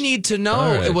 hold on. I need to know.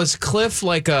 All right. It was Cliff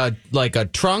like a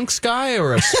trunks guy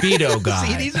or a Speedo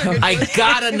guy? I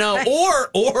gotta know.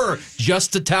 Or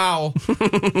just a towel.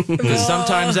 Because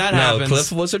sometimes that No, happens.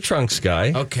 Cliff was a trunks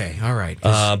guy. Okay, all right.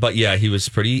 But yeah, he was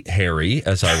pretty hairy,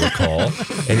 as I recall.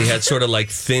 And he had sort of like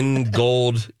thin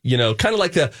gold, kind of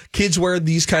like the kids wear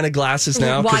these kind of glasses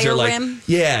now. They're Wire like, rim?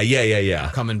 Yeah.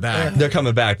 Coming back. They're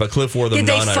coming back, but Cliff wore them Did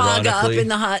they fog up non-ironically. in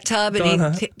the hot tub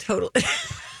and he totally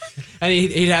And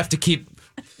he'd have to keep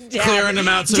clearing them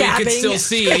out so he could dabbing. still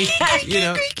see.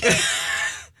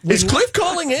 Is Cliff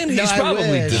calling in? He's I probably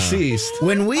wish. deceased.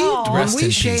 When we Rest in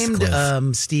peace, shamed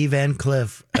Cliff. Steve and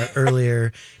Cliff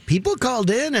earlier, people called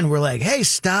in and were like, "Hey,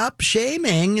 stop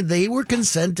shaming! They were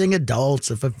consenting adults.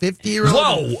 If a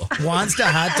 50-year-old wants to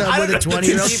hot tub with a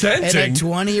 20-year-old, and a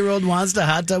 20-year-old wants to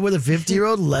hot tub with a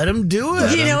 50-year-old, let them do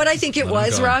it." You know what I think it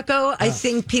was, Rocco? I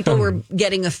think people were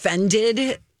getting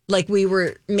offended, like we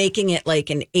were making it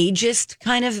like an ageist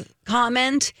kind of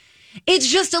comment. It's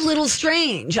just a little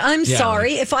strange. I'm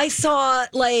sorry. If I saw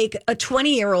like a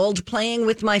 20-year-old playing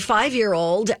with my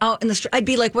 5-year-old out in the street, I'd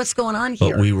be like, what's going on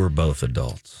here? But we were both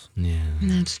adults. Yeah.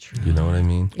 That's true. You know what I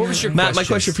mean? What was your Matt, my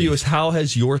question, question for you is, how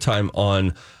has your time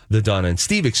on the Donna and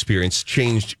Steve experience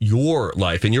changed your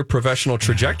life and your professional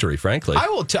trajectory, frankly?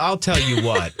 I'll tell you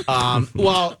what.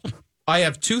 Well, I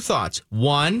have two thoughts.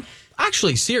 One,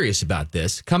 actually serious about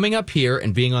this. Coming up here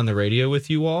and being on the radio with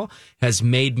you all has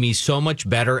made me so much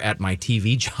better at my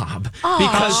TV job.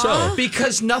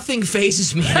 Because nothing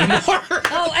phases me anymore.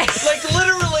 Like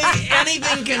literally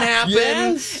anything can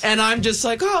happen, and I'm just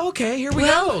like, oh, okay, here we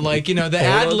go. Like, you know, the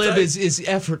ad lib is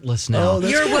effortless now.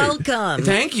 You're welcome.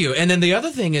 Thank you. And then the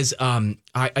other thing is, I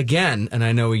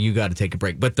I know you got to take a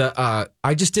break, but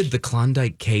I just did the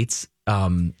Klondike Kates.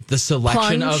 The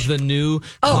selection Plunge? of the new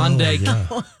Klondike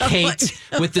Kate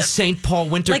with the St. Paul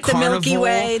Winter Like the Carnival. Milky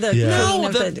Way, the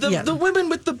queen of the women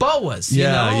with the boas.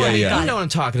 Yeah, you know? yeah. You know what I'm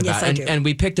talking Yes, about. I do. And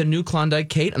we picked a new Klondike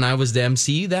Kate, and I was the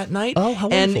MC that night. Oh, how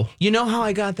And wonderful. you know how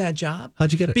I got that job?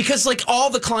 How'd you get it? Because like all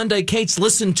the Klondike Kates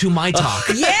listen to my talk.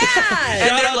 Yeah. And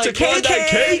Shout they're out like, to Klondike "KK."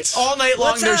 Kates. All night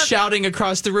long, What's they're up? shouting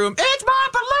across the room, "It's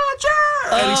Bob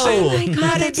Belanger!" And he's saying,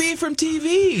 Matty B from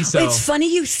TV. So It's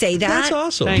funny you say that. That's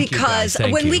awesome. Thank you, Because guys.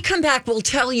 Thank when you. we come back, we'll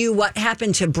tell you what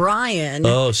happened to Brian.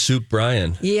 Oh, Soup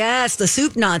Brian. Yes, the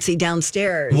soup Nazi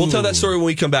downstairs. We'll tell that story when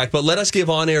we come back, but let us give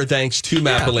on-air thanks to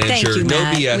Matt Belanger. Thank you, No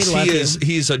Matt. BS. We love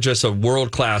He's just a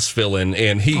world-class fill-in,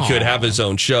 and he could have his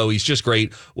own show. He's just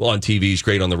great on TV. He's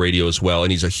great on the radio as well,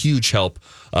 and he's a huge help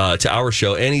to our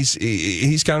show. And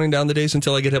he's counting down the days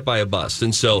until I get hit by a bus,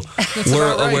 and so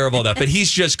we're aware of all that. But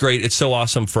he's just great. It's so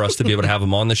awesome for us to be able to have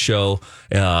him on the show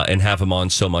and have him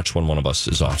on so much when one of us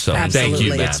is off. So thank Absolutely.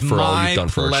 you, Matt, It's for all my you've done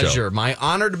for our show. pleasure, my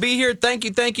honor to be here. Thank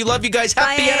you. Love you guys.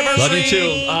 Happy Bye. anniversary. Love you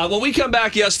too. When we come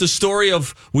back, yes, the story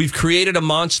of we've created a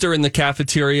monster in the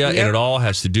cafeteria, and it all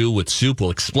has to do with soup.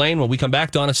 We'll explain when we come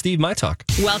back. Donna, Steve, My Talk.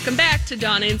 Welcome back to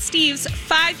Donna and Steve's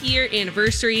 5-year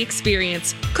anniversary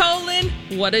experience.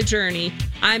 What a journey.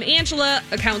 I'm Angela,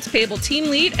 accounts payable team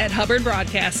lead at Hubbard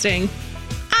Broadcasting.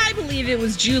 I believe it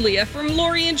was Julia from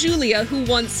Lori and Julia who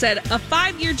once said a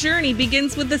 5-year journey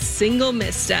begins with a single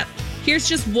misstep. Here's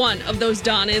just one of those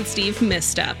Donna and Steve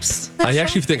missteps. I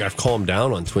actually think I've calmed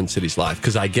down on Twin Cities Live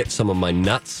because I get some of my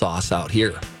nut sauce out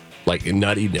here, like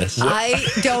nuttiness. I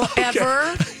don't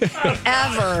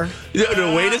ever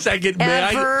No, wait a second.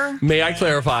 May I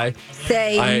clarify?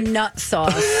 say nut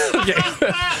sauce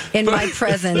in my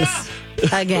presence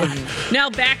again. Now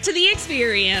back to the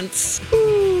experience.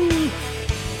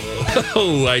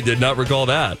 Oh, I did not recall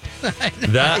that.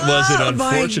 That was an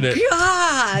unfortunate. Oh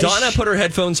my gosh. Donna put her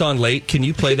headphones on late. Can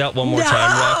you play that one more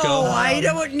time, Rocco? No, I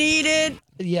don't need it.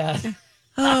 Yeah.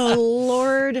 Oh,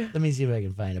 Lord. Let me see if I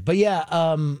can find it. But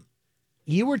yeah,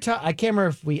 you were talking. I can't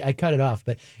remember if I cut it off,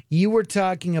 but you were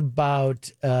talking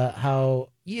about how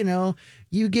you don't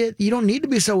need to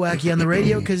be so wacky on the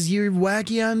radio because you're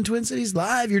wacky on Twin Cities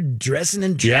Live. You're dressing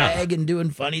in drag and doing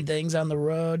funny things on the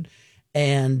road,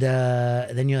 and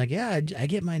then you're like, yeah, I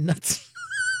get my nuts.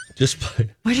 Just play.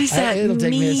 What does that It'll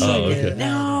take me a mean? second. Oh, okay.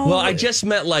 No. Well, I just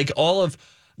meant like all of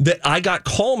that. I got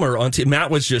calmer on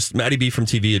Matty B from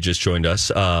TV had just joined us.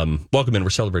 Welcome in. We're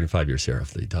celebrating 5 years here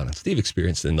of the Donna and Steve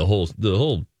experience, and the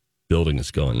whole building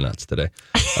is going nuts today.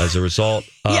 As a result,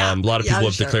 a lot of people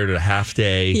have declared it a half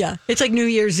day. Yeah, it's like New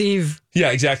Year's Eve.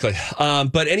 Yeah, exactly.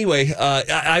 But anyway,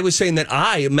 I was saying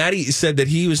that Matty said that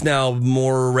he was now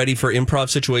more ready for improv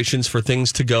situations, for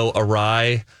things to go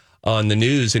awry on the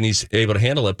news, and he's able to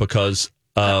handle it because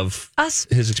of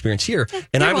his experience here.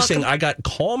 And I was saying I got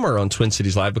calmer on Twin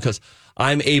Cities Live because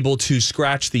I'm able to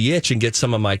scratch the itch and get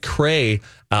some of my cray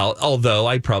out, although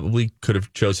I probably could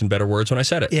have chosen better words when I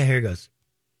said it. Yeah, here it goes.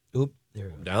 Oop, there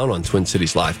it goes. Down on Twin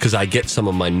Cities Live because I get some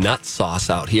of my nut sauce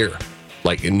out here,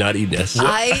 like nuttiness.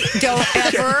 I don't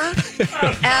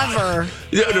ever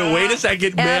No, wait a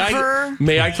second.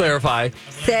 May I clarify?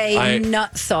 say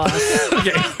nut sauce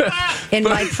in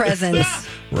my presence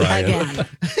Ryan. again.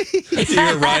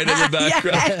 You're Ryan in the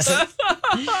background. Yes.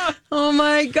 Oh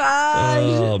my gosh.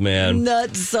 Oh, man.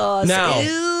 Nut sauce. Now-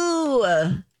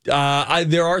 Ew.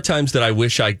 There are times that I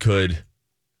wish I could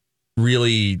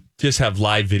really just have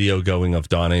live video going of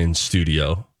Donna in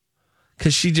studio.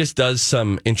 because she just does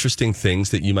some interesting things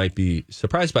that you might be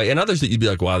surprised by, and others that you'd be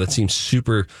like, wow, that seems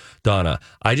super Donna.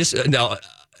 Now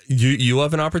you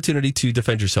have an opportunity to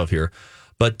defend yourself here,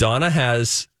 but Donna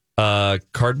has a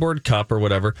cardboard cup or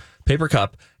whatever, paper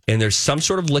cup, and there's some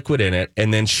sort of liquid in it,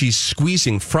 and then she's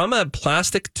squeezing from a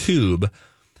plastic tube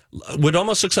what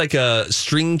almost looks like a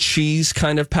string cheese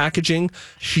kind of packaging.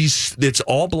 It's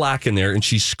all black in there, and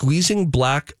she's squeezing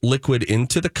black liquid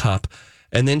into the cup,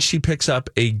 and then she picks up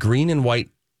a green and white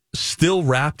still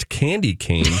wrapped candy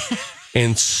cane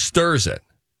and stirs it.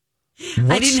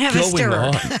 I didn't have a stirrer.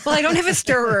 On? Well, I don't have a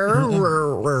stirrer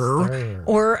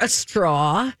or a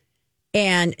straw,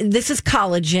 and this is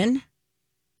collagen.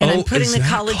 And I'm putting the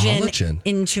collagen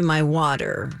into my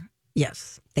water.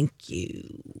 Yes. Thank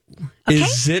you. Okay.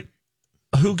 Is it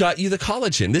who got you the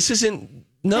collagen? This isn't,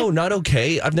 not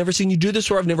okay. I've never seen you do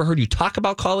this, or I've never heard you talk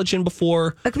about collagen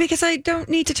before. Because I don't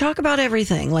need to talk about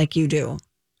everything like you do.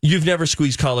 You've never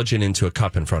squeezed collagen into a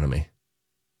cup in front of me.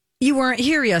 You weren't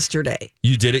here yesterday.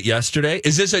 You did it yesterday?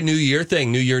 Is this a New Year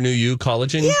thing? New Year, New You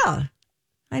collagen? Yeah.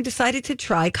 I decided to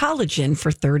try collagen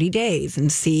for 30 days and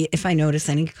see if I notice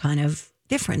any kind of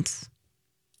difference.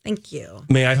 Thank you.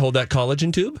 May I hold that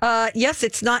collagen tube? Yes,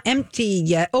 it's not empty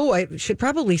yet. Oh, I should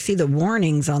probably see the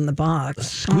warnings on the box.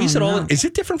 Squeeze it all in. Is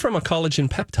it different from a collagen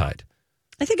peptide?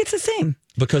 I think it's the same.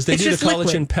 Because they do the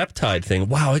collagen liquid. peptide thing.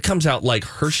 Wow, it comes out like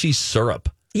Hershey's syrup.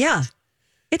 Yeah.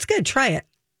 It's good. Try it.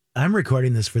 I'm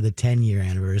recording this for the 10-year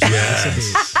anniversary.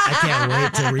 Yes. I can't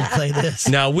wait to replay this.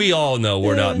 Now, we all know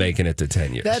we're not making it to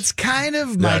 10 years. That's kind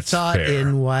of my thought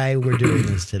in why we're doing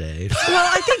this today. Well,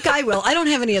 I think I will. I don't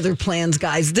have any other plans,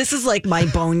 guys. This is like my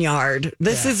boneyard.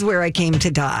 This is where I came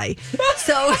to die.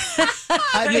 So,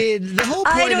 I mean, the whole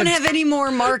point I don't have any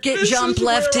more market jump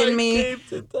left in me.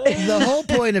 The whole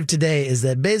point of today is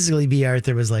that basically B.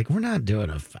 Arthur was like, we're not doing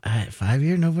a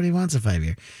 5-year. Nobody wants a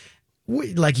 5-year.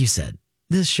 Like you said.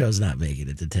 This show's not making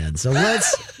it to 10, so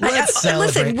let's celebrate.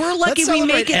 Listen, we're lucky we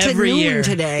make it to noon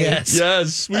today.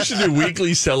 Yes, we should do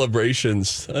weekly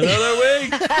celebrations. Another week,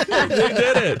 we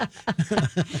did it.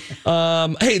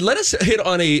 Hey, let us hit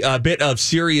on a bit of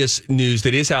serious news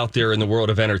that is out there in the world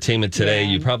of entertainment today.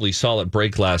 You probably saw it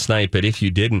break last night, but if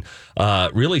you didn't,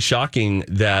 really shocking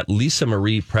that Lisa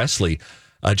Marie Presley,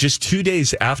 just 2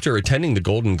 days after attending the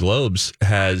Golden Globes,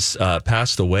 has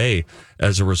passed away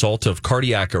as a result of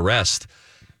cardiac arrest.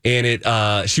 And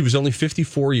she was only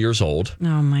 54 years old.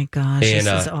 Oh, my gosh. And,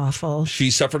 this is awful.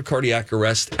 She suffered cardiac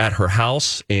arrest at her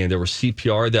house, and there was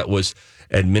CPR that was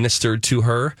administered to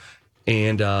her.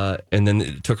 And then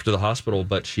it took her to the hospital,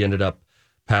 but she ended up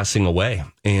passing away.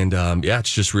 And,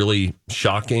 it's just really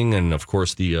shocking. And, of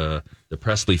course, the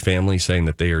Presley family saying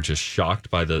that they are just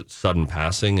shocked by the sudden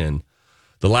passing. And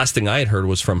the last thing I had heard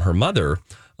was from her mother,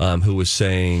 who was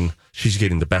saying she's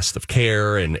getting the best of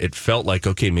care, and it felt like,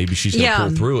 okay, maybe she's going to pull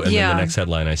through. And then the next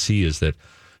headline I see is that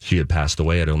she had passed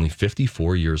away at only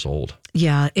 54 years old.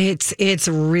 Yeah, it's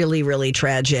really, really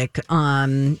tragic.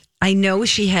 I know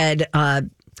she had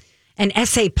an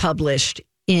essay published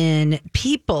in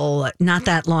People not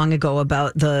that long ago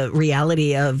about the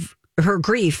reality of her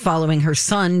grief following her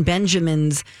son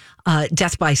Benjamin's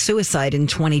death by suicide in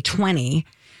 2020.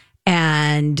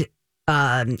 And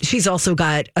she's also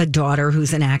got a daughter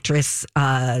who's an actress.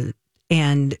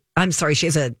 And I'm sorry, she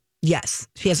has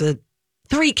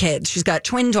 3 kids. She's got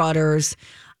twin daughters.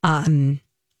 And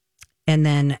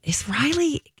then is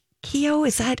Riley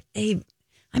Keough,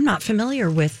 I'm not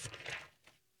familiar with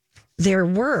their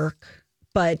work,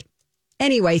 but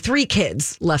anyway, 3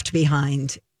 kids left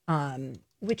behind,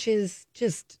 which is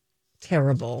just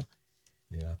terrible.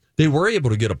 Yeah. They were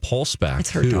able to get a pulse back. It's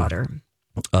her daughter.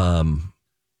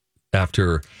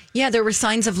 After there were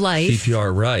signs of life.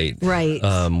 CPR, right,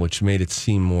 which made it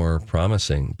seem more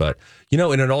promising. But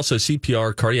and it also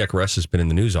CPR, cardiac arrest, has been in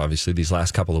the news obviously these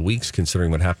last couple of weeks,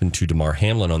 considering what happened to Damar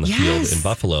Hamlin on the field in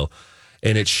Buffalo.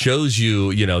 And it shows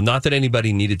you, not that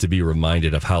anybody needed to be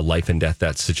reminded of how life and death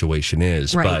that situation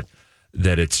is, but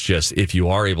that it's just, if you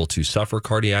are able to suffer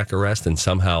cardiac arrest and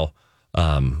somehow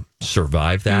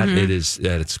survive that,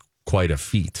 it's quite a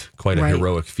feat, quite a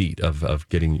heroic feat of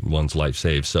getting one's life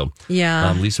saved. So,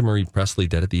 Lisa Marie Presley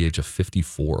dead at the age of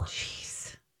 54.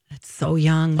 Jeez, that's so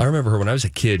young. I remember her when I was a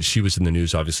kid. She was in the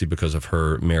news, obviously, because of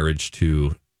her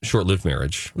short-lived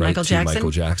marriage, right, Michael Jackson.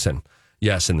 Michael Jackson.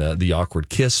 Yes, and the awkward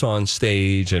kiss on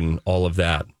stage and all of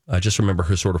that. I just remember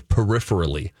her sort of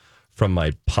peripherally from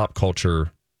my pop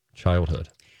culture childhood.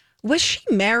 Was she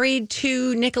married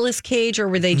to Nicolas Cage, or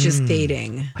were they just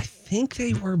dating? I think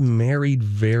they were married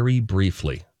very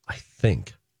briefly. I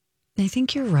think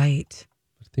you're right.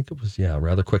 I think it was,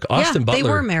 rather quick. Austin Butler. They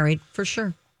were married, for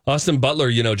sure. Austin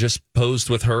Butler, just posed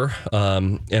with her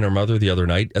and her mother the other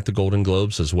night at the Golden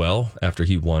Globes as well, after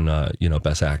he won,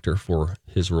 Best Actor for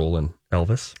his role in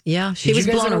Elvis. Yeah, she was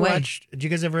blown away. Did you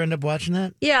guys ever end up watching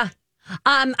that? Yeah.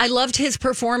 I loved his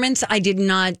performance. I did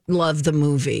not love the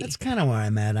movie. That's kind of where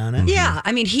I'm at on it. Yeah,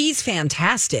 I mean, he's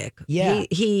fantastic. Yeah.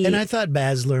 And I thought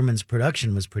Baz Luhrmann's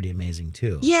production was pretty amazing,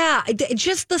 too. Yeah,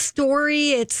 just the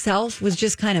story itself was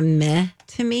just kind of meh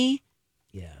to me.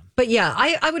 But yeah,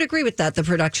 I would agree with that. The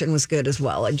production was good as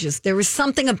well. There was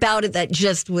something about it that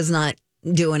just was not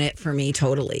doing it for me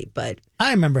totally. But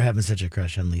I remember having such a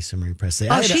crush on Lisa Marie Presley.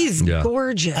 Oh, she's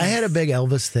gorgeous. I had a big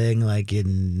Elvis thing like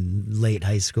in late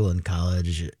high school and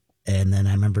college. And then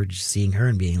I remember just seeing her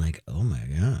and being like, oh my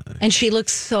God. And she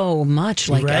looks so much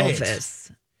like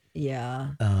Elvis. Yeah.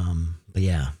 But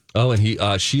yeah. Oh,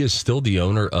 and she is still the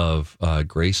owner of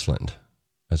Graceland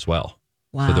as well.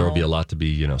 Wow. So there will be a lot to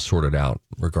be, sorted out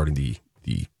regarding the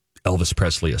Elvis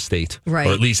Presley estate. Right.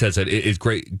 Or at least as it's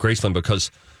Graceland,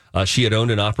 because she had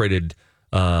owned and operated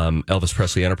Elvis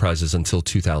Presley Enterprises until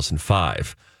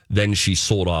 2005. Then she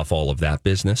sold off all of that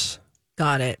business.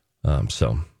 Got it.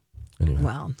 So anyway.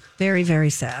 Wow. Very, very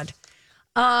sad.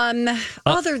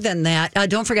 Other than that,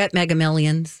 don't forget Mega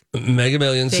Millions. Mega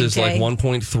Millions Big is day. like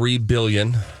 $1.3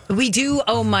 billion. We do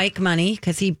owe Mike money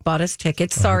because he bought us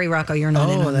tickets. Sorry, Rocco, you're not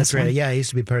in on that's this right. one. Yeah, I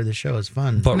used to be part of the show. It's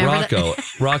fun. But Remember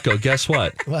Rocco, guess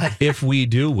what? What? If we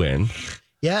do win,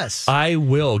 yes, I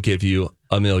will give you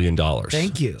 $1 million.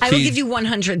 Thank you. I will give you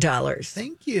 $100.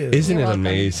 Thank you. Isn't You're it welcome.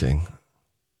 amazing?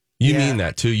 You mean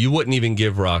that too? You wouldn't even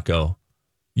give Rocco.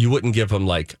 You wouldn't give him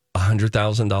like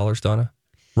 $100,000, Donna?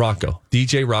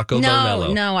 DJ Rocco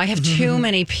Bonello. No, I have too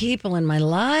many people in my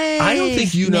life. I don't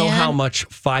think you know man. how much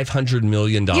 $500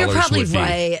 million You're probably would be.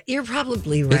 right. You're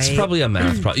probably right. It's probably a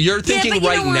math problem. You're thinking but you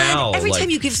right know what? now. Every time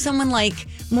you give someone like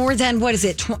more than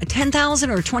 $10,000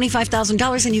 or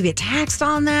 $25,000 and you get taxed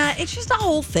on that, it's just a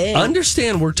whole thing.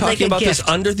 Understand, we're talking Like a about this gift.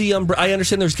 under the umbrella. I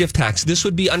understand there's gift tax. This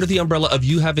would be under the umbrella of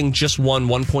you having just won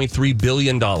 $1.3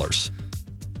 billion.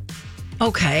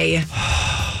 Okay.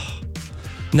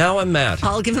 Now I'm mad.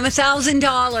 I'll give him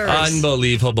 $1,000.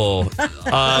 Unbelievable.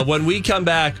 When we come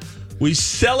back, we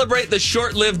celebrate the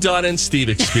short-lived Donna and Steve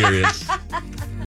experience.